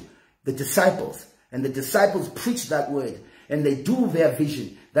responsibility to the disciples. And the disciples preach that word and they do their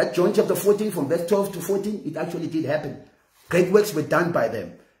vision. That John chapter 14 from verse 12 to 14, it actually did happen. Great works were done by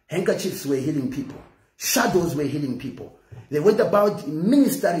them. Handkerchiefs were healing people. Shadows were healing people. They went about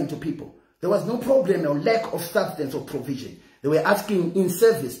ministering to people. There was no problem or lack of substance or provision. They were asking in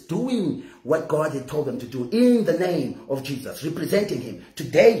service, doing what God had told them to do in the name of Jesus, representing him.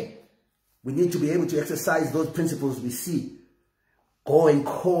 Today, we need to be able to exercise those principles we see. Go and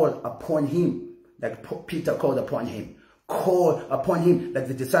call upon him like Peter called upon him. Call upon him like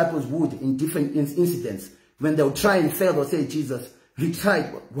the disciples would in different incidents. When they'll try and fail, they'll say, Jesus, we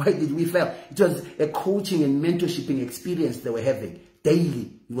tried. Why did we fail? It was a coaching and mentorshiping experience they were having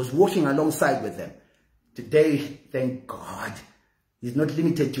daily. He was walking alongside with them. Today, thank God, he's not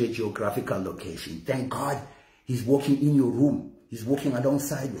limited to a geographical location. Thank God, he's walking in your room. He's walking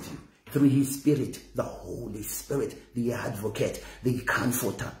alongside with you through his Spirit, the Holy Spirit, the advocate, the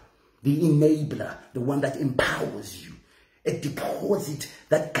comforter, the enabler, the one that empowers you. A deposit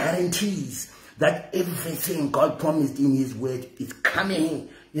that guarantees that everything God promised in his word is coming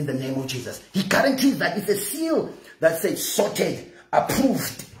in the name of Jesus. He guarantees that. It's a seal that says sorted,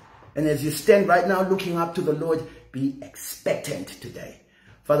 approved. And as you stand right now looking up to the Lord, be expectant today.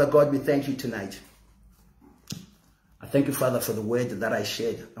 Father God, we thank you tonight. I thank you, Father, for the word that I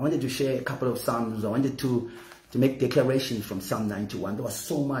shared. I wanted to share a couple of Psalms. I wanted to make declarations from Psalm 91. There was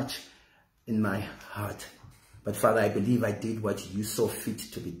so much in my heart. But Father, I believe I did what you saw fit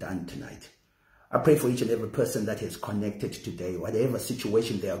to be done tonight. I pray for each and every person that has connected today, whatever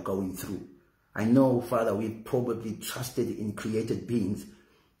situation they are going through. I know, Father, we've probably trusted in created beings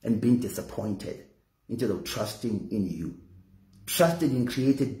and been disappointed instead of trusting in you. Trusted in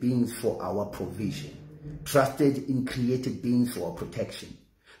created beings for our provision. Trusted in created beings for our protection.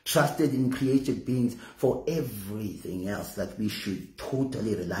 Trusted in created beings for everything else that we should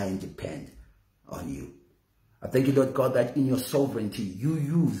totally rely and depend on you. I thank you, Lord God, that in your sovereignty, you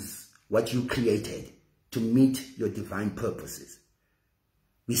use what you created to meet your divine purposes.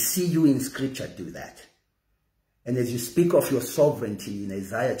 We see you in Scripture do that. And as you speak of your sovereignty in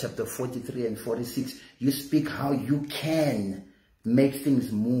Isaiah chapter 43 and 46, you speak how you can make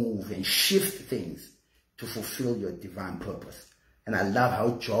things move and shift things to fulfill your divine purpose. And I love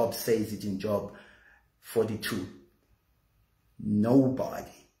how Job says it in Job 42.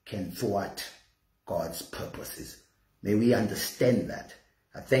 Nobody can thwart God's purposes. May we understand that.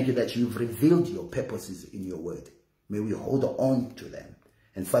 I thank you that you've revealed your purposes in your word. May we hold on to them.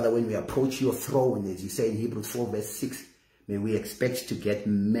 And Father, when we approach your throne, as you say in Hebrews 4 verse 6, may we expect to get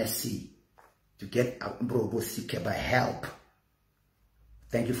mercy, to get help.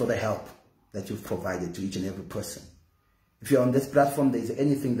 Thank you for the help that you've provided to each and every person. If you're on this platform, there is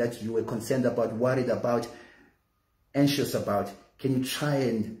anything that you were concerned about, worried about, anxious about, can you try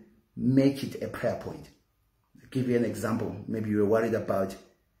and make it a prayer point? I'll give you an example. Maybe you were worried about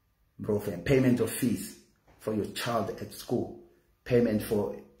payment of fees for your child at school, payment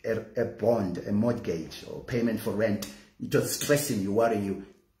for a bond, a mortgage, or payment for rent. It was stressing you, worrying you.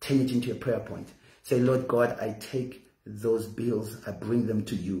 Turn it into a prayer point. Say, Lord God, I take those bills, I bring them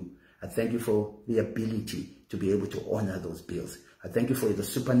to you. I thank you for the ability to be able to honor those bills. I thank you for the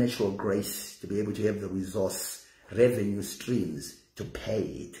supernatural grace to be able to have the resource, revenue streams to pay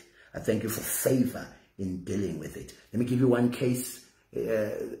it. I thank you for favor in dealing with it. Let me give you one case. They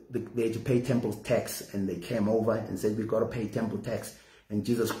had to pay temple tax, and they came over and said, we've got to pay temple tax. And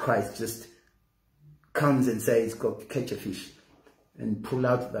Jesus Christ just comes and says, go catch a fish. and pull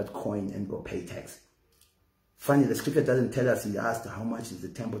out that coin and go pay tax. Funny, the scripture doesn't tell us he asked how much is the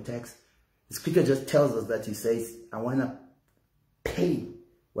temple tax. The scripture just tells us that he says, I want to pay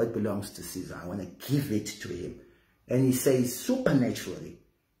what belongs to Caesar. I want to give it to him. And he says supernaturally,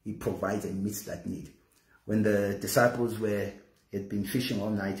 he provides and meets that need. When the disciples had been fishing all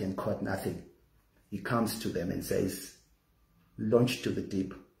night and caught nothing, he comes to them and says, launch to the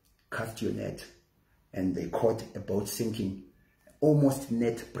deep, cast your net. And they caught a boat sinking, almost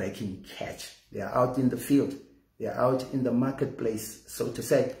net-breaking catch. They are out in the field. They are out in the marketplace, so to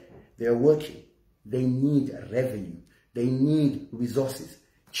say. They are working. They need revenue. They need resources.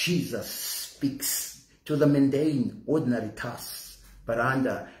 Jesus speaks to the mundane, ordinary tasks, but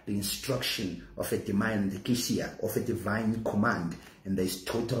under the instruction of a divine command, and there's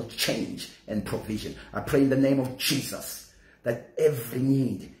total change and provision. I pray in the name of Jesus that every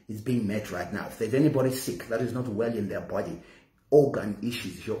need is being met right now. If there's anybody sick that is not well in their body, organ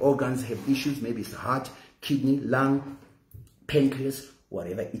issues, if your organs have issues, maybe it's heart, kidney, lung, pancreas,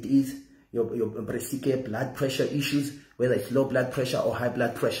 whatever it is, your blood pressure issues, whether it's low blood pressure or high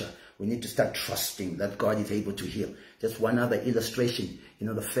blood pressure, we need to start trusting that God is able to heal. Just one other illustration. You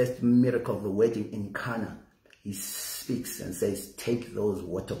know, the first miracle of the wedding in Cana, he speaks and says, take those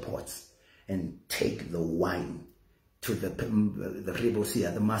water pots and take the wine to the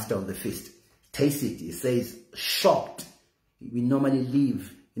rebosia, the master of the feast. Taste it. He says, shocked. We normally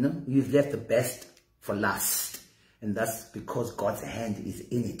leave, you know, we've left the best for last. And that's because God's hand is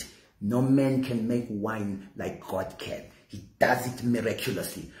in it. No man can make wine like God can. He does it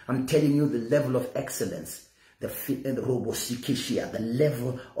miraculously. I'm telling you, the level of excellence, the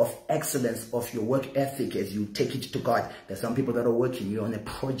level of excellence of your work ethic as you take it to God. There's some people that are working, you're on a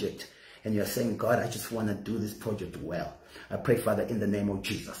project, and you're saying, God, I just want to do this project well. I pray, Father, in the name of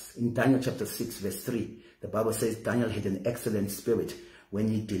Jesus. In Daniel chapter 6, verse 3, the Bible says Daniel had an excellent spirit when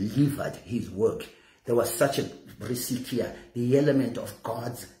he delivered his work. There was such a here, the element of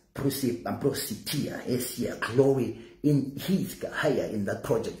God's glory in his higher in that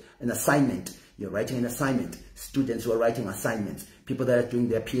project. An assignment. You're writing an assignment. Students who are writing assignments. People that are doing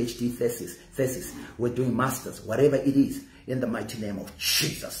their PhD thesis. We're doing masters. Whatever it is. In the mighty name of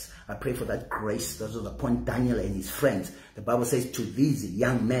Jesus. I pray for that grace that was upon Daniel and his friends. The Bible says to these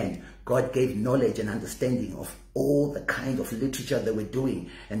young men, God gave knowledge and understanding of all the kind of literature they were doing.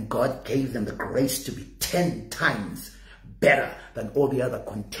 And God gave them the grace to be 10 times better than all the other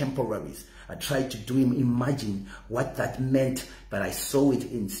contemporaries. I tried to imagine what that meant, but I saw it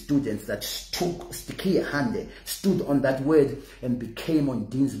in students that stood on that word and became on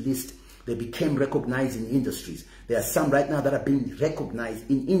Dean's list. They became recognized in industries. There are some right now that are being recognized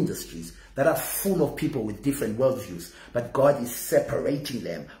in industries that are full of people with different worldviews. But God is separating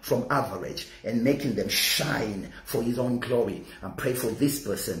them from average and making them shine for his own glory. I pray for this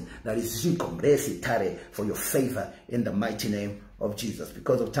person that is for your favor in the mighty name of Jesus.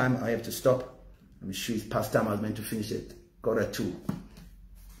 Because of time, I have to stop. I'm sure it's past time. I was meant to finish at 1:45.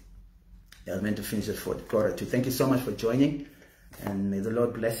 I was meant to finish at 1:45. Thank you so much for joining. And may the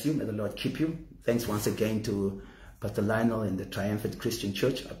Lord bless you. May the Lord keep you. Thanks once again to Pastor Lionel and the Triumphant Christian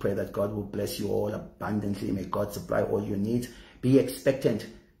Church. I pray that God will bless you all abundantly. May God supply all your needs. Be expectant.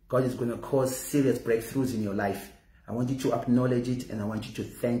 God is going to cause serious breakthroughs in your life. I want you to acknowledge it, and I want you to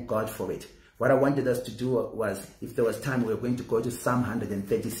thank God for it. What I wanted us to do was, if there was time, we were going to go to Psalm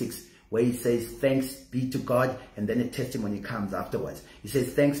 136, where he says, thanks be to God, and then a testimony comes afterwards. He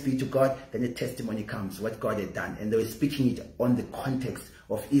says, thanks be to God, then a testimony comes, what God had done. And they were speaking it on the context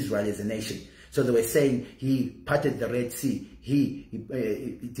of Israel as a nation. So they were saying, he parted the Red Sea, he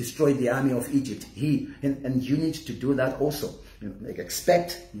destroyed the army of Egypt, and you need to do that also. You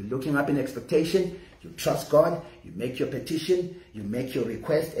expect, you're looking up in expectation, you trust God, you make your petition, you make your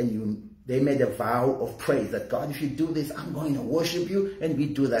request, and they made a vow of praise that, God, if you do this, I'm going to worship you. And we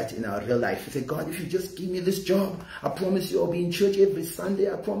do that in our real life. We say, God, if you just give me this job, I promise you I'll be in church every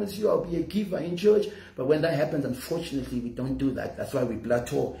Sunday. I promise you I'll be a giver in church. But when that happens, unfortunately, we don't do that. That's why we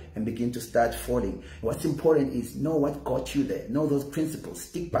plateau and begin to start falling. What's important is know what got you there. Know those principles.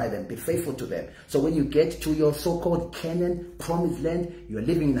 Stick by them. Be faithful to them. So when you get to your so-called Canaan, promised land, you're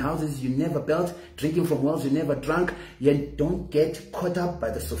living in houses you never built, drinking from wells you never drank, you don't get caught up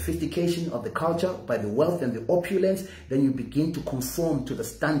by the sophistication of the culture, by the wealth and the opulence, then you begin to conform to the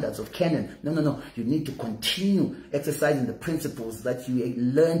standards of Canaan. No. You need to continue exercising the principles that you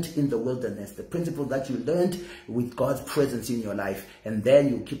learned in the wilderness, the principles that you learned with God's presence in your life. And then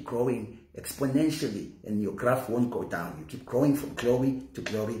you keep growing exponentially and your graph won't go down. You keep growing from glory to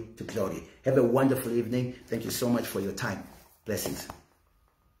glory to glory. Have a wonderful evening. Thank you so much for your time. Blessings.